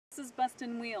is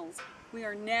Bustinwheels. We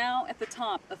are now at the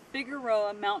top of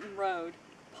Figueroa Mtn Rd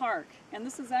Park, and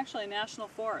this is actually a national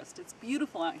forest. It's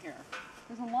beautiful out here.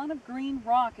 There's a lot of green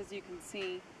rock, as you can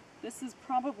see. This is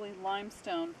probably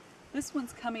limestone. This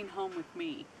one's coming home with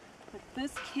me. But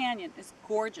this canyon is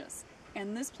gorgeous,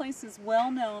 and this place is well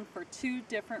known for two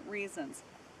different reasons.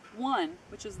 One,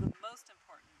 which is the most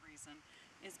important reason,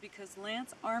 is because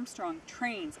Lance Armstrong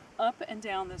trains up and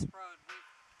down this road.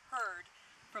 We've heard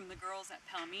from the girls at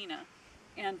Palmina.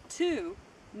 And two,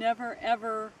 Never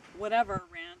Ever Whatever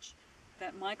Ranch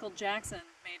that Michael Jackson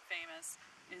made famous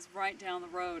is right down the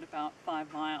road about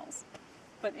 5 miles.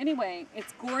 But anyway,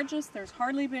 it's gorgeous. There's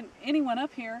hardly been anyone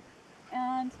up here,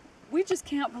 and we just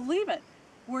can't believe it.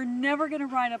 We're never going to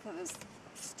ride up this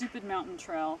stupid mountain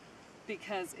trail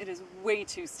because it is way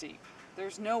too steep.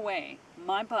 There's no way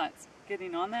my butt's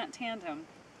getting on that tandem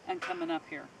and coming up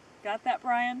here. Got that,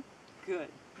 Brian? Good.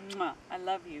 Mwah. I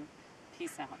love you.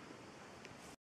 Peace out.